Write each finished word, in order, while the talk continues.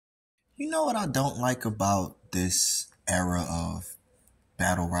You know what I don't like about this era of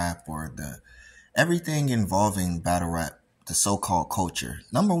battle rap or the everything involving battle rap, the so-called culture.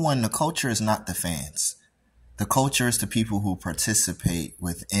 Number one, the culture is not the fans. The culture is the people who participate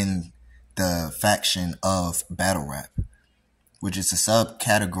within the faction of battle rap, which is a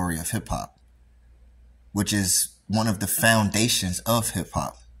subcategory of hip hop, which is one of the foundations of hip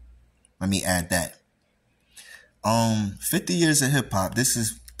hop. Let me add that. 50 years of hip hop, this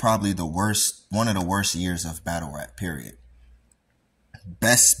is probably one of the worst years of battle rap, period.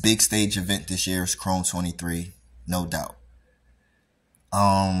 Best big stage event this year is Chrome 23, no doubt.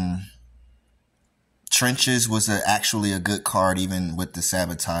 Trenches was actually a good card, even with the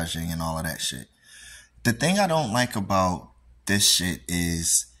sabotaging and all of that shit. The thing I don't like about this shit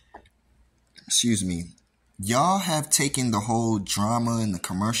is, y'all have taken the whole drama and the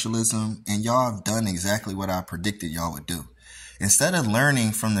commercialism and y'all have done exactly what I predicted y'all would do. Instead of learning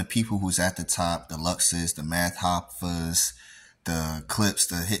from the people who's at the top, the Luxes, the Math Hoppers, the Clips,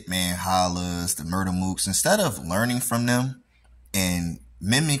 the Hitman Hollas, the Murder Mooks, instead of learning from them and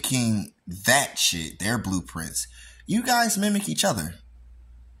mimicking that shit, their blueprints, you guys mimic each other.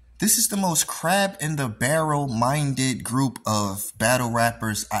 This is the most crab in the barrel minded group of battle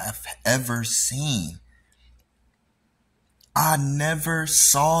rappers I've ever seen. I never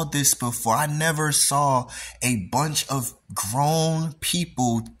saw this before. I never saw a bunch of grown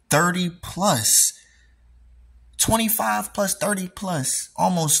people, 30 plus, 25 plus, 30 plus,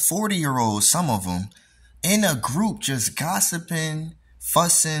 almost 40-year-olds, some of them, in a group just gossiping,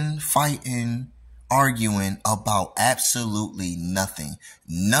 fussing, fighting, arguing about absolutely nothing.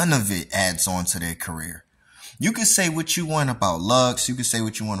 None of it adds on to their career. You can say what you want about Lux. You can say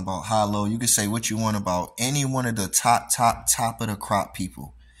what you want about Hollow. You can say what you want about any one of the top of the crop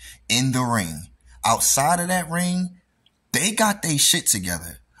people in the ring. Outside of that ring, they got their shit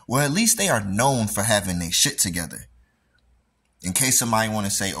together. Well, at least they are known for having their shit together. In case somebody want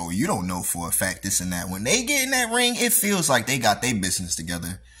to say, oh, you don't know for a fact this and that. When they get in that ring, it feels like they got their business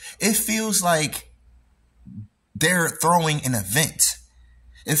together. It feels like they're throwing an event.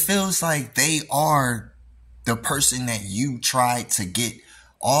 It feels like they are the person that you tried to get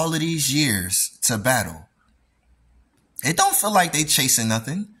all of these years to battle. It don't feel like they chasing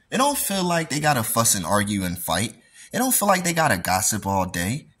nothing. It don't feel like they gotta fuss and argue and fight. It don't feel like they gotta gossip all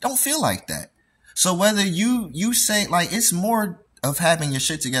day. Don't feel like that. So whether you say, like, it's more of having your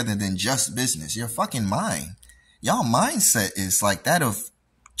shit together than just business. Your fucking mind. Y'all mindset is like that of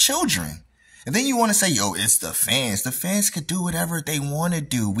children. And then you want to say, yo, it's the fans. The fans could do whatever they want to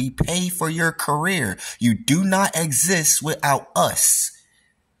do. We pay for your career. You do not exist without us.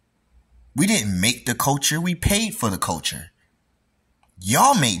 We didn't make the culture. We paid for the culture.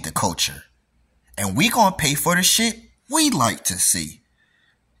 Y'all made the culture. And we gonna pay for the shit we like to see.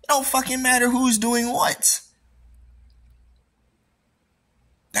 It don't fucking matter who's doing what.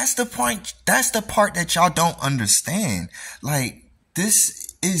 That's the point. That's the part that y'all don't understand. Like, this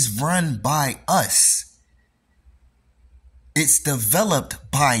is run by us. It's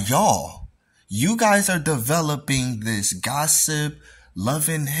developed by y'all. You guys are developing this gossip,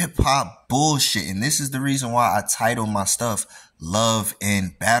 loving hip hop bullshit. And this is the reason why I title my stuff Love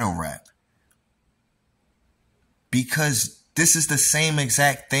and Battle Rap. Because this is the same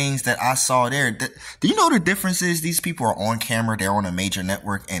exact things that I saw there. Do you know the difference is these people are on camera, they're on a major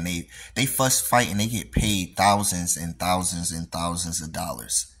network, and they fuss, fight, and they get paid thousands and thousands and thousands of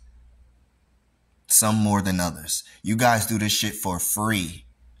dollars. Some more than others. You guys do this shit for free.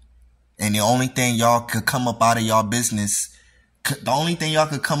 And the only thing y'all could come up out of y'all business, the only thing y'all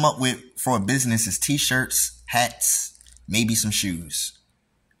could come up with for a business is t-shirts, hats, maybe some shoes.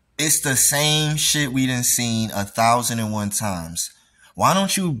 It's the same shit we done seen 1,001 times. Why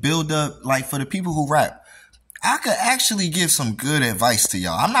don't you build up, like, for the people who rap? I could actually give some good advice to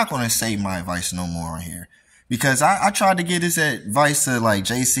y'all. I'm not going to say my advice no more on here. Because I tried to give this advice to, like,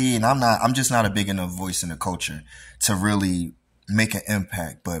 JC, and I'm just not a big enough voice in the culture to really make an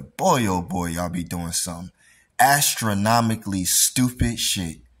impact. But boy, oh boy, y'all be doing some astronomically stupid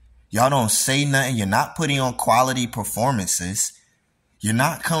shit. Y'all don't say nothing. You're not putting on quality performances. You're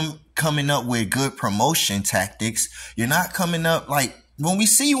not coming up with good promotion tactics. You're not coming up, like, when we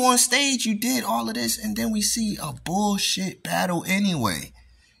see you on stage, you did all of this, and then we see a bullshit battle anyway.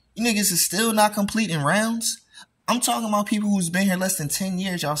 You niggas is still not completing rounds. I'm talking about people who's been here less than 10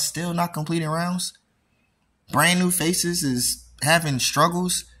 years. Y'all still not completing rounds. Brand new faces is having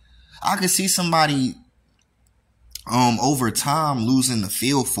struggles. I could see somebody over time losing the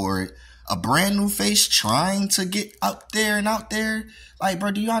feel for it. a brand new face trying to get up there and out there. Like,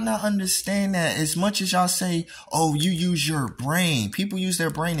 bro, do y'all not understand that as much as y'all say, oh, you use your brain, people use their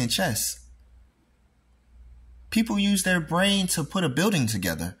brain in chess. People use their brain to put a building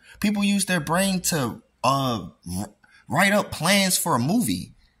together. People use their brain to write up plans for a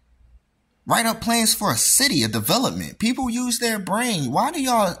movie. Write up plans for a city, a development. People use their brain. Why do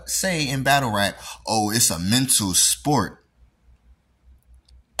y'all say in battle rap, oh, it's a mental sport?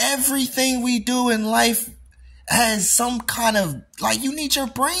 Everything we do in life has some kind of, like, you need your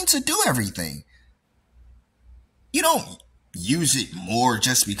brain to do everything. You don't use it more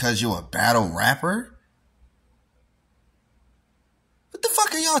just because you're a battle rapper. What the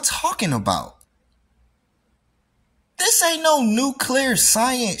fuck are y'all talking about? This ain't no nuclear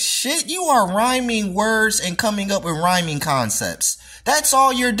science shit. You are rhyming words and coming up with rhyming concepts. That's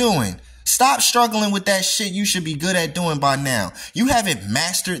all you're doing. Stop struggling with that shit you should be good at doing by now. You haven't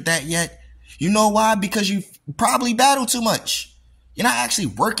mastered that yet. You know why? Because you probably battle too much. You're not actually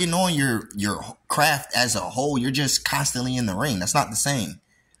working on your craft as a whole. You're just constantly in the ring. That's not the same.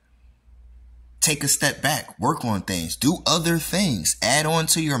 Take a step back. Work on things. Do other things. Add on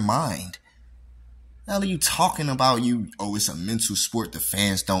to your mind. The hell are you talking about? Oh, it's a mental sport. The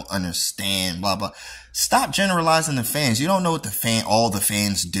fans don't understand. Blah, blah. Stop generalizing the fans. You don't know what all the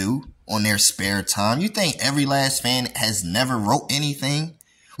fans do on their spare time. You think every last fan has never wrote anything?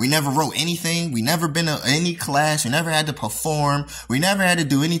 We never wrote anything. We never been to any class. We never had to perform. We never had to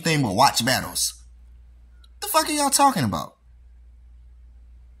do anything but watch battles. What the fuck are y'all talking about?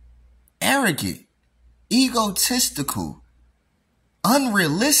 Arrogant, egotistical,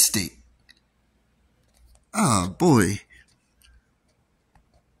 unrealistic. Oh boy.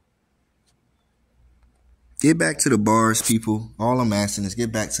 Get back to the bars, people. All I'm asking is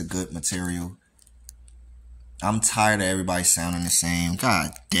get back to good material. I'm tired of everybody sounding the same.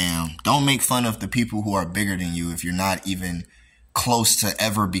 God damn. Don't make fun of the people who are bigger than you if you're not even close to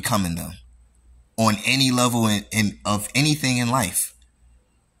ever becoming them. On any level of anything in life.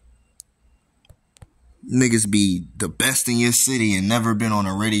 Niggas be the best in your city and never been on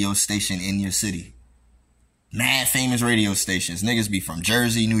a radio station in your city. Mad famous radio stations. Niggas be from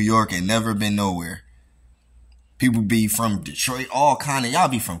Jersey, New York, and never been nowhere. People be from Detroit, all kind of. Y'all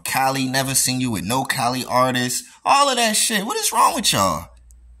be from Cali, never seen you with no Cali artists. All of that shit. What is wrong with y'all?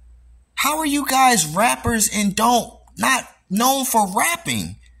 How are you guys rappers and not known for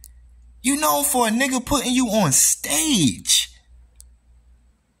rapping? You known for a nigga putting you on stage.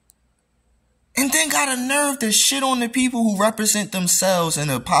 And then got a nerve to shit on the people who represent themselves in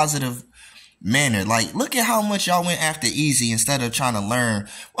a positive manner. Like, look at how much y'all went after Eazy instead of trying to learn.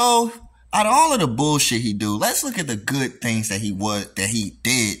 Well, out of all of the bullshit he do, let's look at the good things that he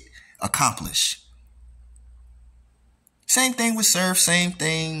did accomplish. Same thing with Surf, same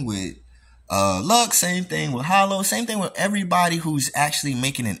thing with Luck, same thing with Hollow, same thing with everybody who's actually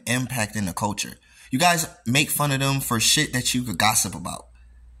making an impact in the culture. You guys make fun of them for shit that you could gossip about.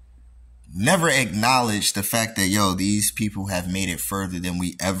 Never acknowledge the fact that, yo, these people have made it further than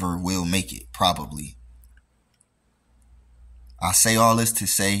we ever will make it, probably. I say all this to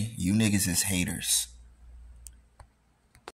say, you niggas is haters.